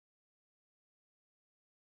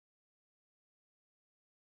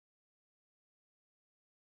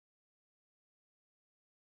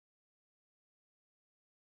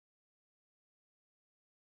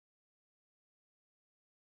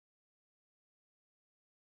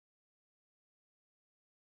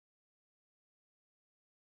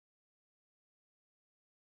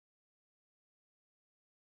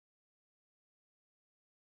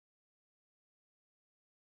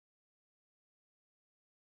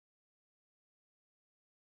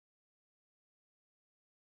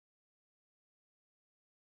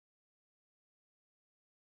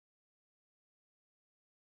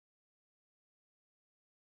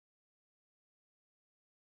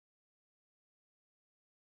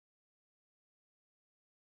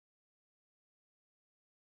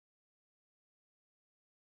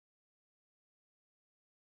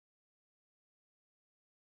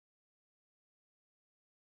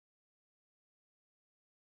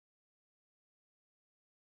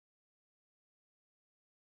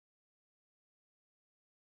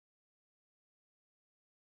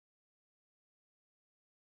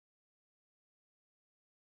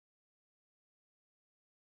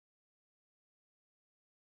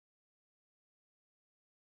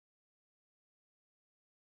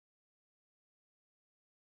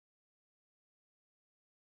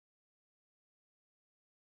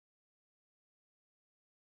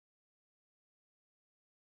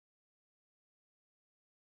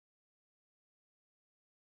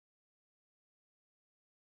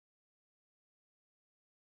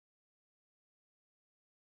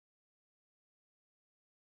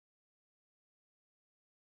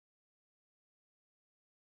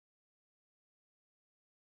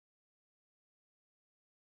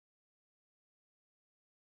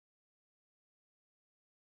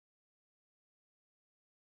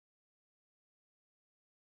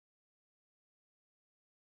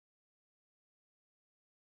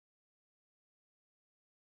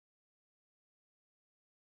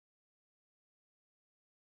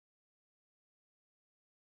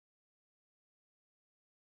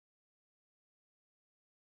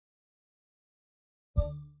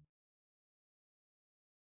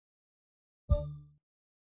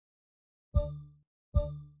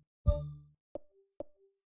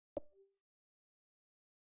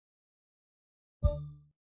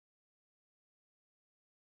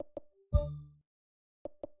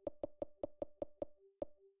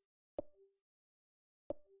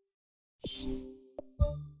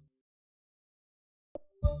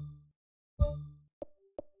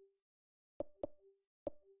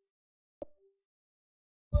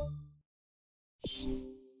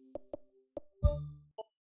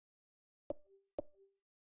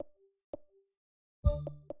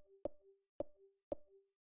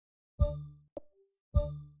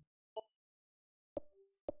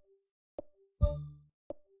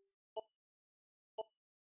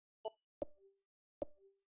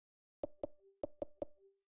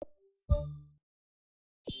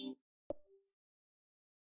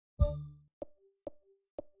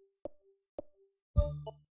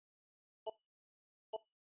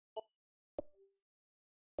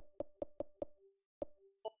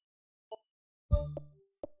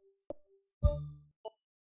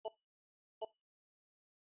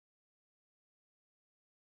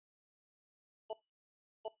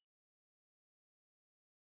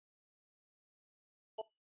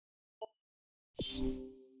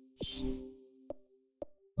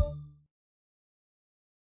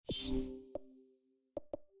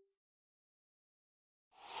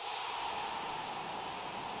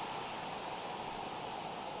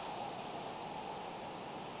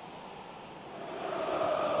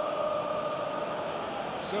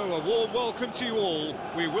So, a warm welcome to you all.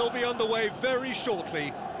 We will be underway very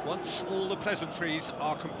shortly, once all the pleasantries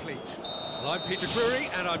are complete. Well, I'm Peter Drury,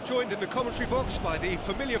 and I'm joined in the commentary box by the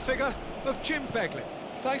familiar figure of Jim Begley.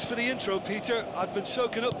 Thanks for the intro, Peter. I've been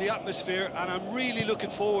soaking up the atmosphere, and I'm really looking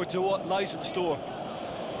forward to what lies in store.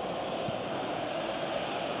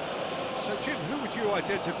 So, Jim, who would you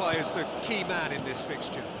identify as the key man in this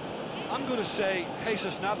fixture? I'm going to say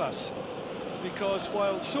Jesus Navas, because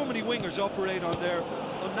while so many wingers operate on their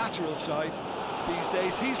unnatural side these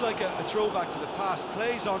days, he's like a throwback to the past,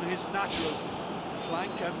 plays on his natural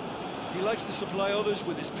flank, and he likes to supply others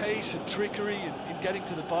with his pace and trickery in getting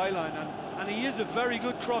to the byline, and he is a very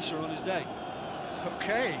good crosser on his day.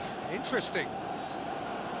 Okay, interesting.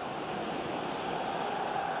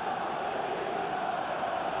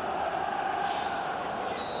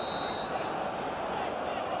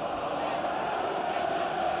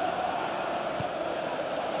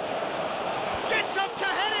 Gets up to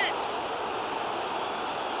head it!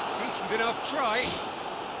 Decent enough try.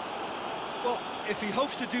 Well, if he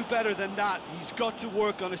hopes to do better than that, he's got to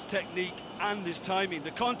work on his technique and his timing.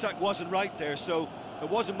 The contact wasn't right there, so there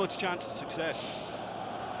wasn't much chance of success.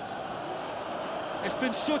 It's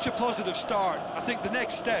been such a positive start. I think the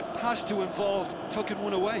next step has to involve tucking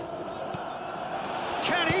one away.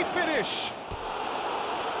 Can he finish?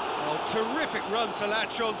 Well, terrific run to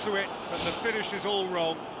latch onto it, but the finish is all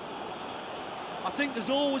wrong. I think there's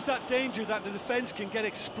always that danger that the defence can get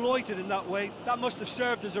exploited in that way. That must have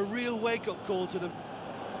served as a real wake-up call to them.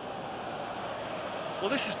 Well,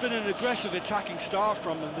 this has been an aggressive attacking start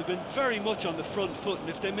from them. They've been very much on the front foot, and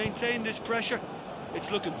if they maintain this pressure, it's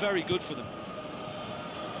looking very good for them.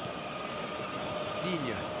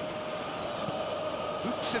 Digne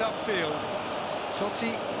boots it upfield.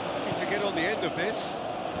 Totti looking to get on the end of this.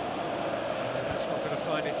 That's not going to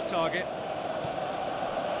find its target.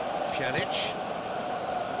 Pjanic.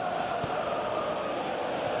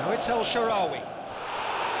 Now it's El Shaarawy.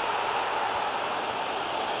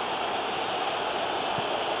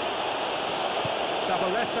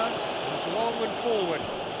 Zabaleta goes long and forward.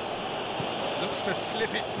 Looks to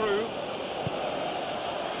slip it through.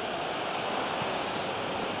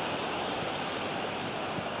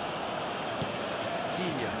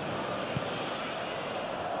 Digne.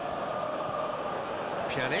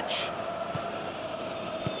 Pjanic.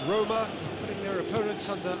 Roma putting their opponents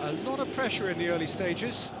under a lot of pressure in the early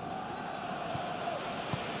stages.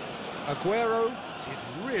 Aguero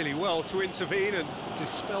did really well to intervene and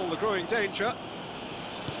dispel the growing danger.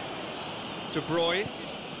 De Bruyne.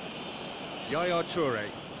 Yaya Toure.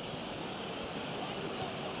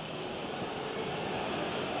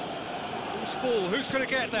 Loose ball, who's going to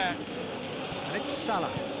get there? And it's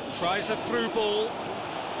Salah. Tries a through ball.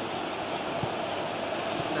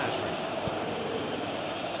 Nasri.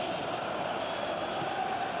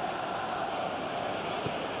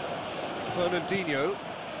 Fernandinho.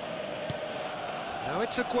 Now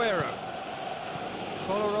it's Aguero.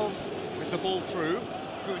 Kolarov with the ball through.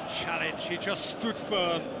 Good challenge, he just stood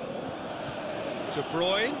firm. De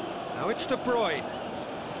Bruyne. Now it's De Bruyne.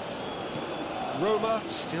 Roma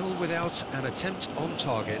still without an attempt on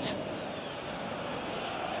target.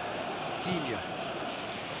 Digne.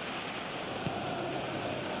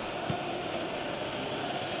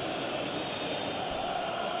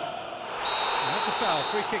 That's a foul,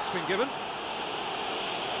 free kick's been given.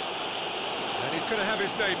 And he's going to have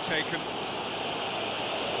his name taken.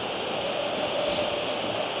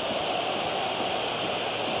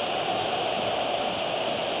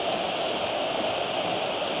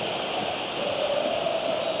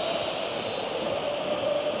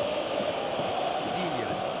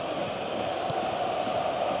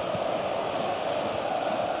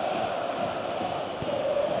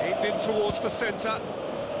 Towards the centre.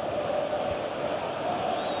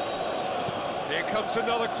 Here comes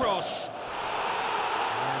another cross.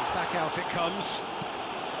 And back out it comes.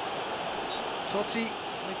 Totti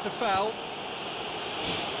with the foul.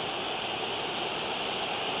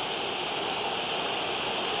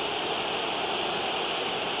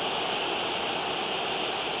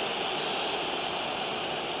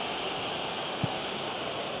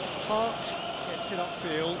 Hart gets it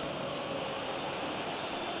upfield.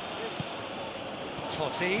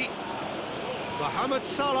 Totti. Mohamed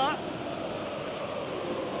Salah.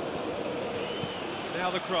 Now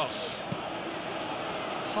the cross.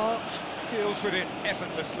 Hart deals with it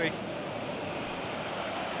effortlessly.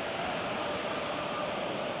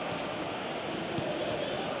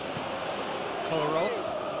 Kolarov.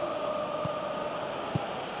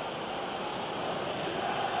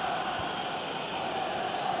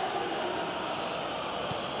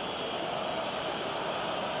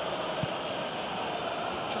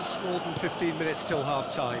 Just more than 15 minutes till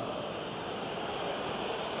half-time.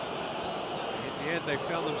 In the end, they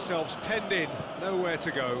found themselves penned in, nowhere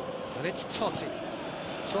to go. And it's Totti.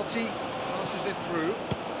 Totti passes it through.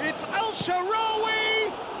 It's El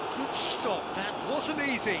Shaarawy! Good stop, that wasn't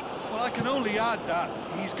easy. Well, I can only add that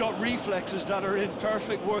he's got reflexes that are in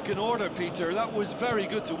perfect working order, Peter. That was very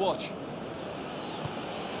good to watch.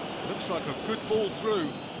 Looks like a good ball through.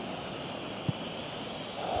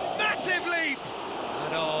 Massive leap!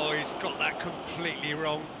 And oh, he's got that completely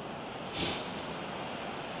wrong.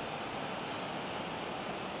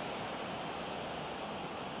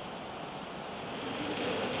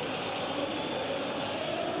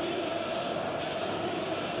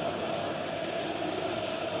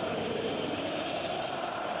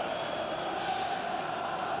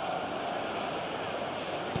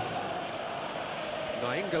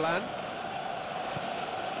 England.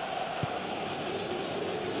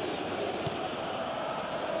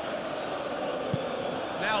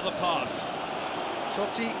 Now the pass.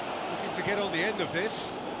 Totti looking to get on the end of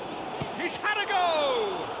this. He's had a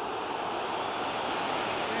go!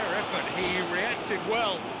 Fair effort, he reacted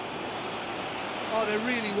well. Oh, they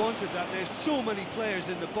really wanted that. There's so many players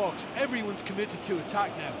in the box. Everyone's committed to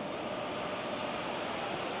attack now.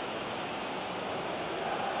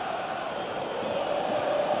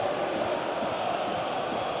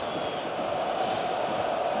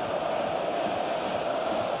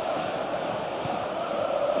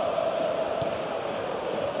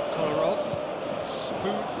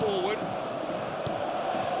 Spoon forward.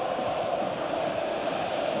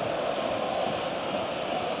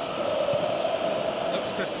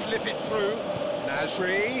 Looks to slip it through.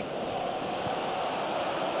 Nasri.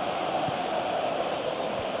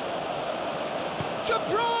 De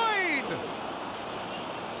Bruyne!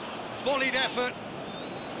 Volleyed effort.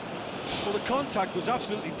 Well, the contact was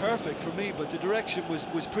absolutely perfect for me, but the direction was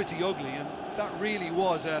pretty ugly, and that really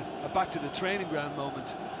was a back to the training ground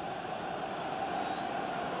moment.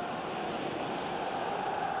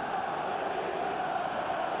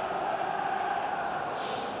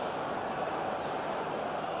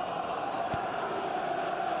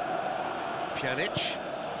 Pjanic.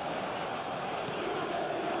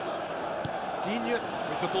 Digne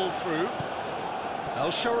with the ball through.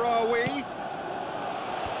 El Shaarawy.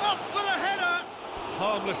 Up for the header!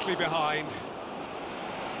 Harmlessly behind.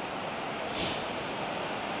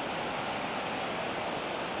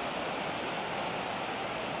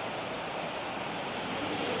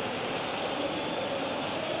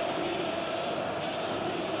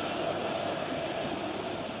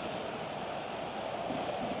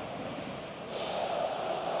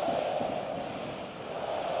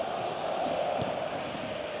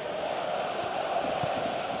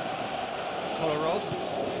 Kolarov.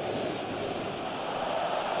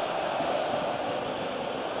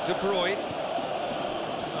 De Bruyne.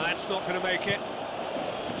 That's not going to make it.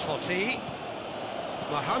 Totti.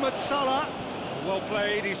 Mohamed Salah. Well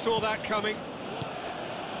played, he saw that coming.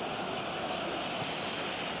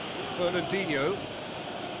 Fernandinho.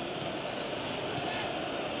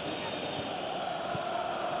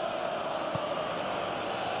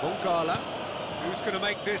 Mongala. Who's going to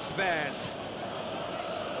make this theirs?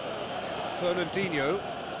 Fernandinho.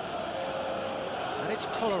 And it's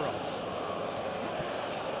Kolarov.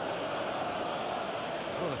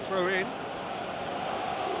 Got a throw in.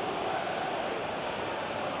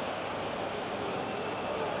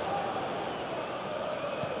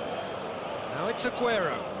 Now it's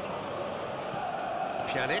Aguero.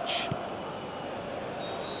 Pjanic.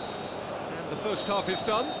 And the first half is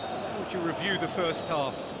done. How would you review the first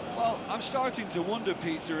half? Well, I'm starting to wonder,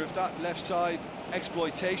 Peter, if that left side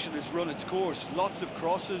exploitation has run its course. Lots of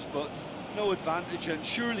crosses, but no advantage, and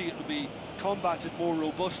surely it'll be combated more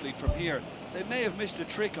robustly from here. They may have missed a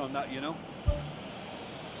trick on that, you know.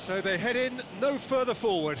 So they head in no further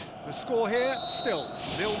forward. The score here, still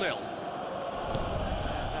 0-0.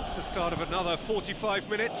 And that's the start of another 45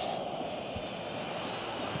 minutes.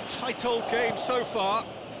 A tight old game so far.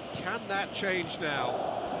 Can that change now?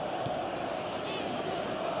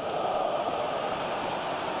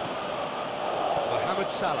 Mohamed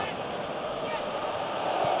Salah.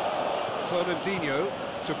 Fernandinho,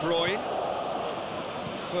 De Bruyne.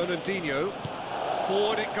 Fernandinho,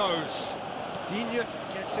 forward it goes. Digne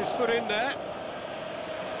gets his foot in there.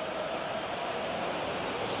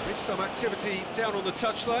 There is some activity down on the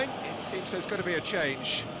touchline. It seems there's going to be a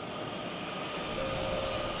change.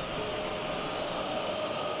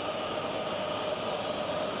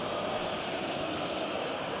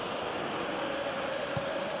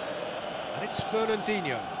 And it's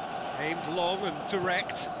Fernandinho, aimed long and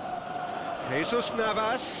direct. Jesus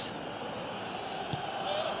Navas.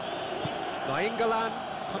 Nainggolan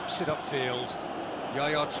pumps it upfield.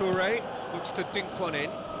 Yaya Toure looks to dink one in.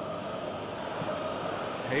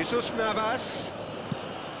 Jesus Navas.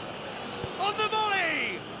 On the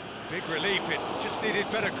volley! Big relief, it just needed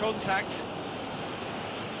better contact.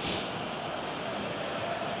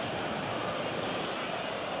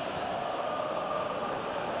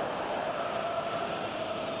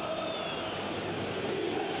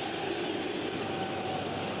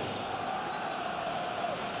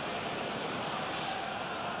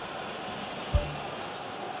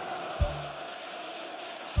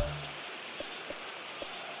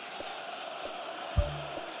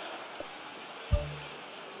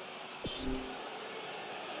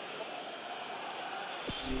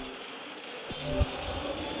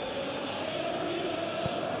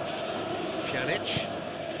 Pjanic.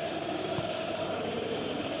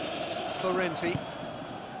 Florenzi.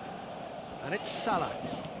 And it's Salah.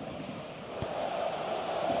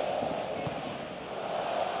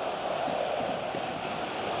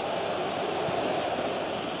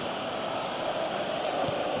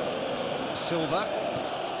 Silva.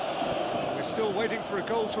 We're still waiting for a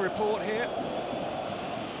goal to report here.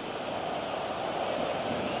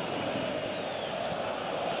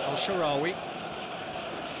 Al-Sharawi.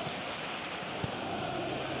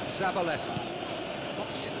 Zabaleta.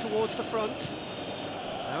 Knocks it towards the front.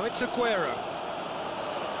 Now it's Aguero.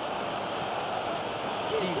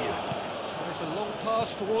 Digne tries a long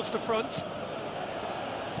pass towards the front.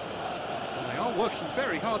 And they are working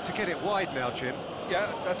very hard to get it wide now, Jim.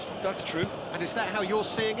 Yeah, that's true. And is that how you're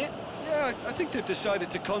seeing it? Yeah, I think they've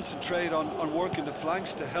decided to concentrate on working the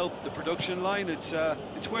flanks to help the production line. It's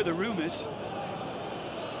where the room is.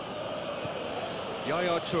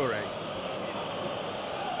 Yaya Toure.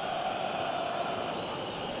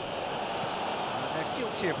 They're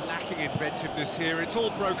guilty of lacking inventiveness here. It's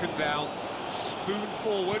all broken down. Spoon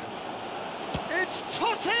forward. It's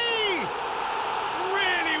Totti!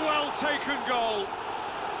 Really well taken goal.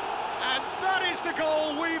 And that is the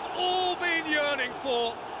goal we've all been yearning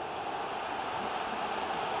for.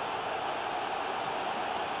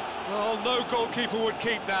 Well, no goalkeeper would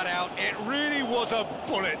keep that out. It really was a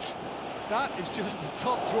bullet. That is just the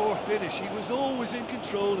top drawer finish. He was always in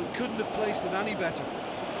control and couldn't have placed it any better.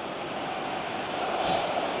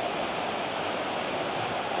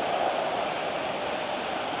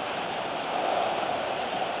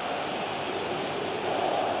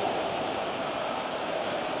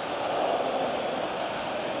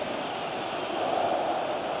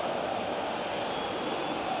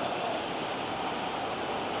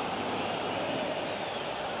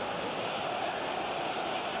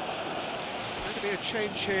 Be a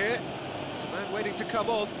change here. There's a man waiting to come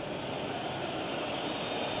on.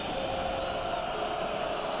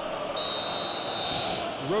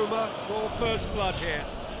 Roma draw first blood here.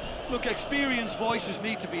 Look, experienced voices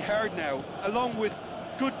need to be heard now, along with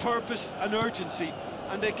good purpose and urgency,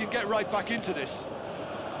 and they can get right back into this.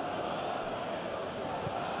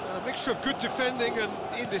 A mixture of good defending and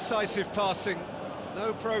indecisive passing.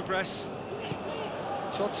 No progress.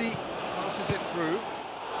 Totti passes it through.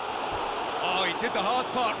 Oh, he did the hard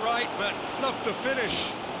part right, but fluffed the finish.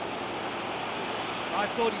 I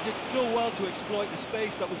thought he did so well to exploit the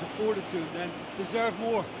space that was afforded to him then. Deserved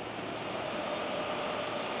more.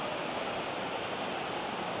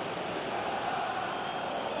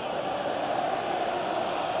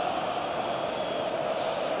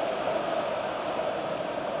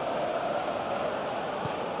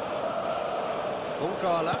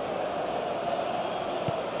 Ungala.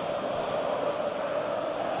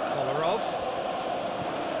 Kolarov.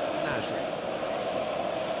 Nasri.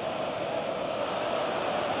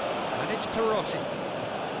 And it's Perotti.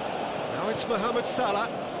 Now it's Mohamed Salah.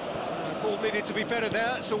 The ball needed to be better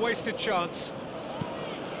there, it's a wasted chance.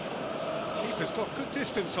 Keeper keeper's got good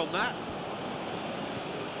distance on that.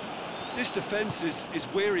 This defence is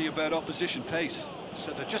wary about opposition pace.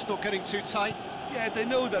 So they're just not getting too tight. Yeah, they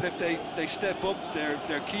know that if they step up,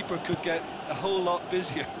 their keeper could get a whole lot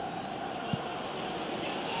busier.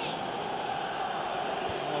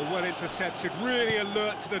 Oh, well intercepted, really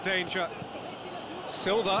alert to the danger.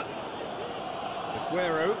 Silva.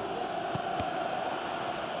 Aguero.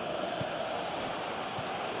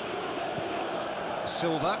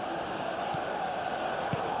 Silva.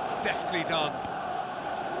 Deftly done.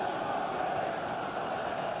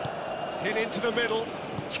 Hit into the middle.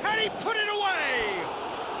 Can he put it away?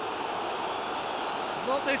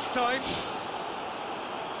 Not this time.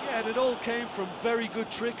 Yeah, and it all came from very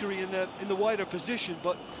good trickery in the wider position,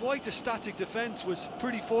 but quite a static defence. Was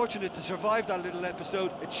pretty fortunate to survive that little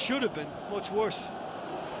episode. It should have been much worse.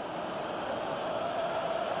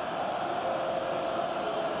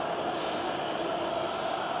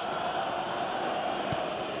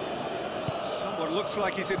 Someone looks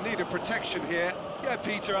like he's in need of protection here. Yeah,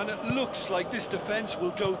 Peter, and it looks like this defence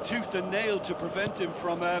will go tooth and nail to prevent him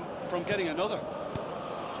from getting another.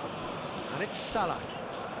 And it's Salah.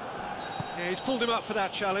 Yeah, he's pulled him up for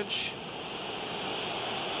that challenge.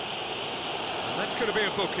 And that's going to be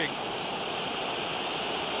a booking.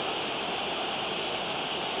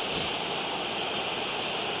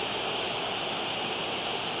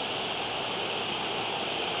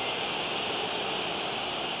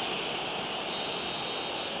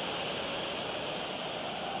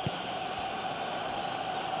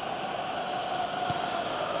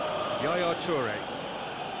 Yaya Toure.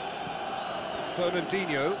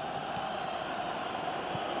 Fernandinho.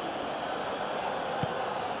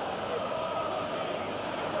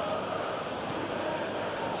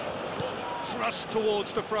 Thrust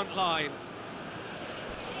towards the front line.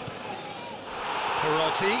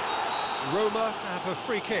 Perotti. Roma have a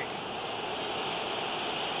free kick.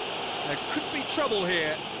 There could be trouble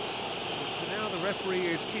here. But for now, the referee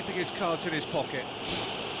is keeping his cards in his pocket.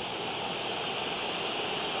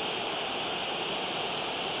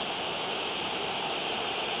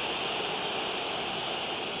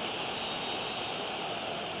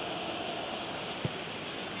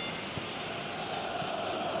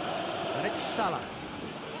 And it's Salah.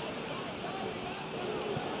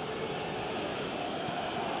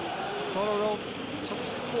 Kolarov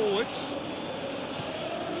pumps it forwards.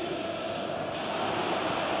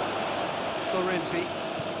 Florenzi.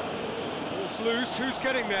 Ball's loose, who's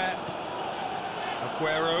getting there?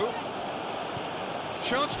 Aguero.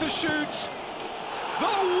 Chance to shoot. The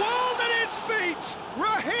world at his feet!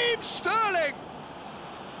 Raheem Sterling!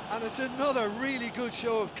 And it's another really good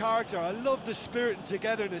show of character. I love the spirit and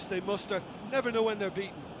togetherness they muster. Never know when they're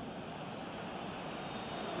beaten.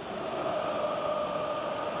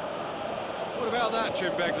 What about that,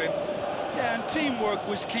 Jim Beglin? Yeah, and teamwork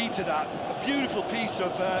was key to that. A beautiful piece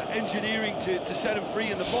of engineering to set him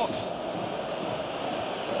free in the box.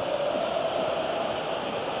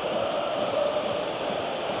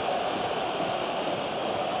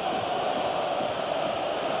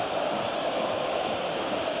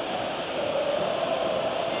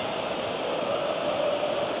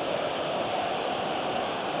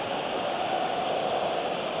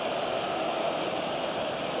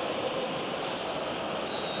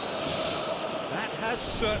 Has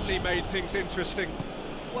certainly made things interesting.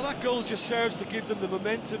 Well, that goal just serves to give them the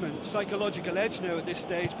momentum and psychological edge now at this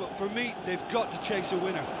stage, but for me, they've got to chase a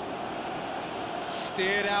winner.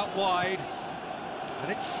 Steered out wide,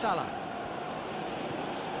 and it's Salah.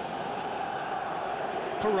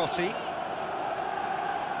 Perotti.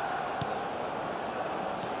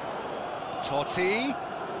 Totti.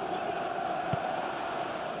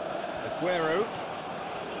 Aguero.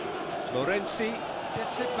 Florenzi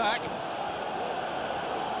gets it back.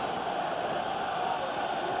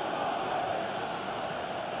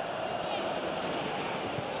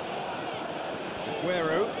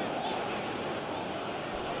 Aguero.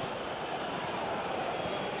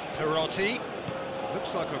 Perotti.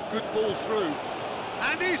 Looks like a good ball through.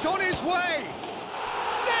 And he's on his way!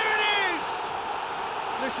 There it is!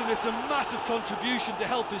 Listen, it's a massive contribution to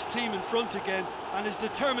help his team in front again, and his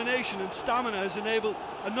determination and stamina has enabled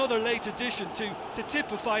another late addition to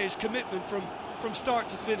typify his commitment from start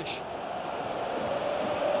to finish.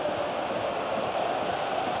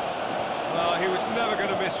 Well, he was never going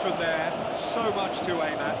to miss from there. So much to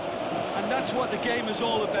aim at. And that's what the game is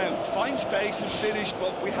all about. Find space and finish,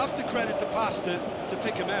 but we have to credit the pass to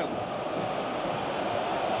pick him out.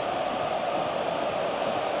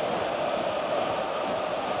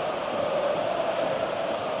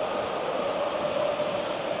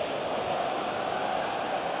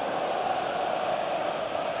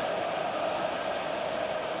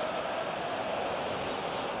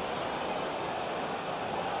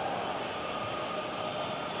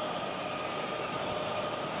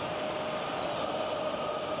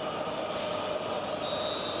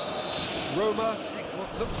 Roma take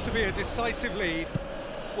what looks to be a decisive lead.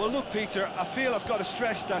 Well, look, Peter, I feel I've got to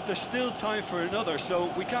stress that there's still time for another,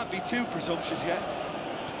 so we can't be too presumptuous yet.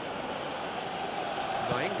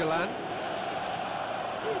 Nainggolan.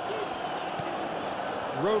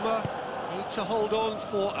 Roma need to hold on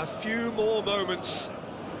for a few more moments.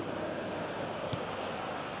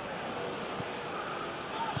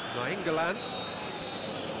 Nainggolan.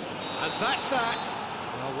 And that's that.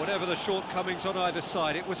 Well, whatever the shortcomings on either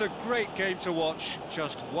side, it was a great game to watch,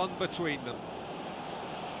 just one between them.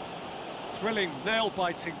 Thrilling,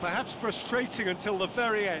 nail-biting, perhaps frustrating until the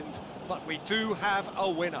very end, but we do have a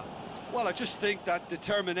winner. Well, I just think that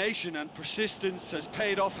determination and persistence has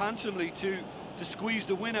paid off handsomely to squeeze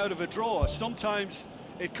the win out of a draw. Sometimes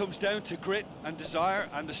it comes down to grit and desire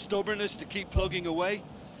and the stubbornness to keep plugging away,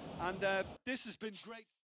 and this has been great.